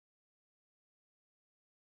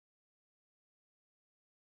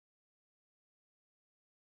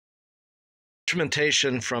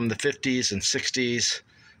Instrumentation from the 50s and 60s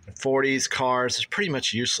and 40s cars is pretty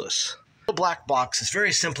much useless. The black box is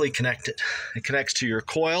very simply connected. It connects to your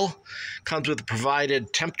coil, comes with a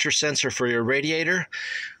provided temperature sensor for your radiator,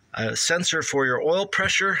 a sensor for your oil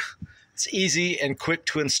pressure. It's easy and quick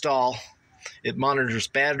to install. It monitors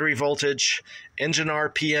battery voltage, engine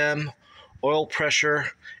RPM, oil pressure,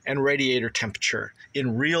 and radiator temperature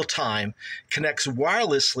in real time. Connects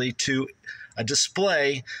wirelessly to a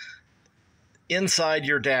display inside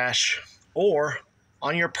your dash or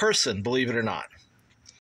on your person, believe it or not.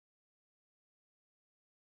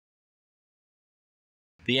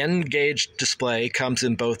 The Engauge display comes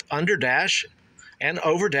in both underdash and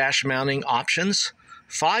overdash mounting options,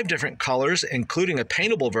 5 different colors, including a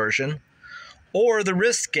paintable version, or the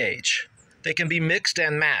wrist gauge. They can be mixed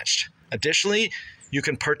and matched. Additionally, you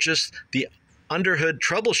can purchase the underhood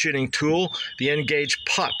troubleshooting tool, the Engauge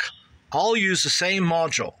Puck. All use the same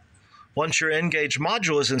module. Once your Engauge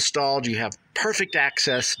module is installed, you have perfect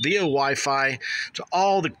access via Wi-Fi to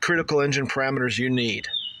all the critical engine parameters you need.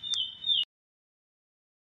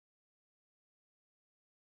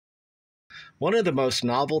 One of the most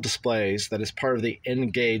novel displays that is part of the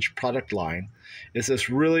Engauge product line is this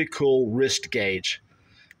really cool wrist gauge.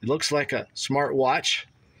 It looks like a smartwatch.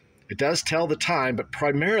 It does tell the time, but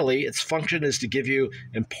primarily its function is to give you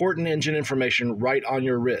important engine information right on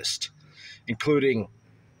your wrist, including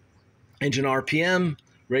engine RPM,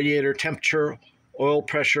 radiator temperature, oil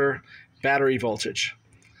pressure, battery voltage.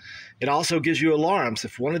 It also gives you alarms.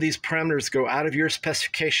 If one of these parameters go out of your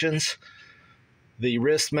specifications, the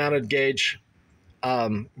wrist-mounted gauge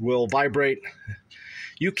will vibrate.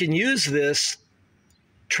 You can use this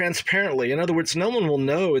transparently. In other words, no one will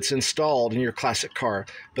know it's installed in your classic car,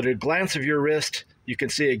 but at a glance of your wrist, you can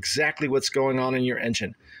see exactly what's going on in your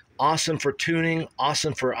engine. Awesome for tuning,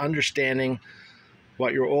 awesome for understanding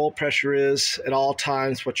what your oil pressure is at all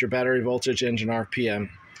times, what your battery voltage, engine RPM,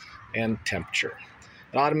 and temperature.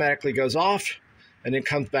 It automatically goes off and then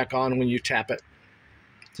comes back on when you tap it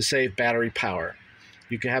to save battery power.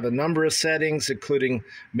 You can have a number of settings, including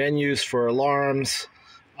menus for alarms,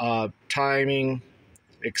 timing,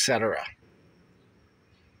 etc.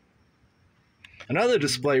 Another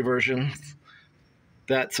display version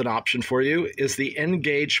that's an option for you is the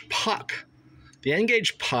Engauge Puck. The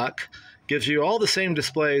Engauge Puck gives you all the same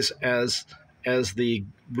displays as the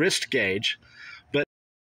wrist gauge, but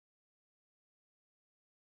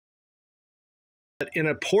in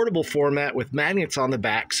a portable format with magnets on the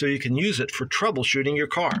back so you can use it for troubleshooting your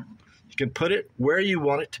car. You can put it where you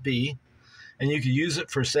want it to be, and you can use it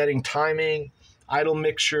for setting timing, idle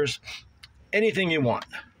mixtures, anything you want.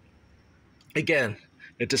 Again,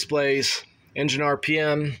 it displays engine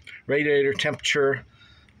RPM, radiator temperature,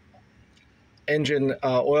 engine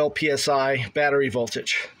oil PSI, battery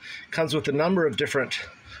voltage. Comes with a number of different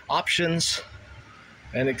options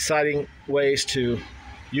and exciting ways to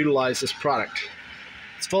utilize this product.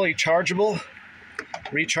 It's fully chargeable,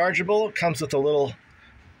 rechargeable. It comes with a little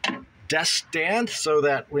desk stand so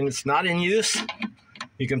that when it's not in use,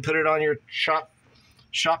 you can put it on your shop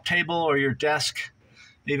table or your desk.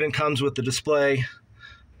 It even comes with the display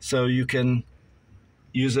so you can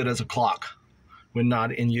use it as a clock when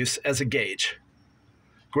not in use as a gauge.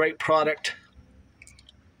 Great product.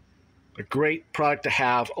 A great product to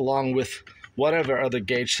have along with whatever other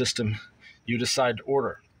gauge system you decide to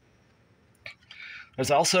order.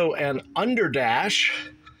 There's also an underdash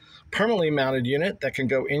permanently mounted unit that can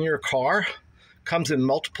go in your car. Comes in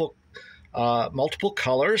multiple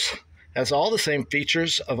colors. Has all the same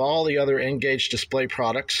features of all the other Engauge display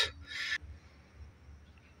products.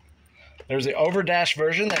 There's the overdash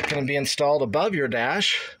version that can be installed above your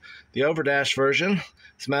dash. The overdash version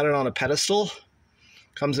is mounted on a pedestal.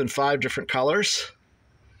 Comes in 5 different colors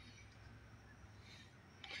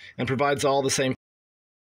and provides all the same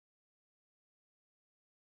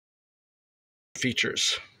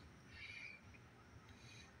features.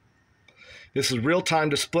 This is real-time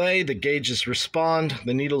display. The gauges respond,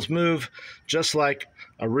 the needles move, just like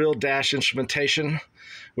a real dash instrumentation,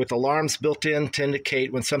 with alarms built in to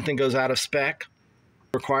indicate when something goes out of spec.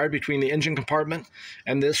 Required between the engine compartment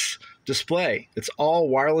and this display. It's all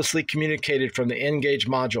wirelessly communicated from the Engauge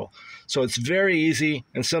module. So it's very easy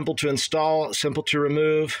and simple to install, simple to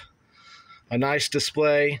remove. A nice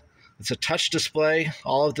display. It's a touch display.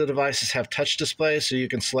 All of the devices have touch displays, so you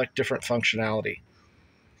can select different functionality.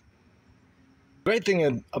 The great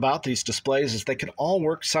thing about these displays is they can all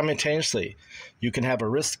work simultaneously. You can have a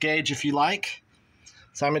wrist gauge if you like,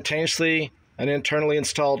 simultaneously an internally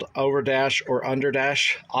installed overdash or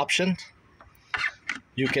underdash option.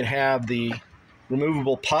 You can have the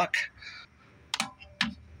removable puck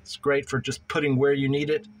It's great for just putting where you need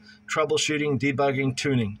it, troubleshooting, debugging,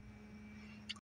 tuning.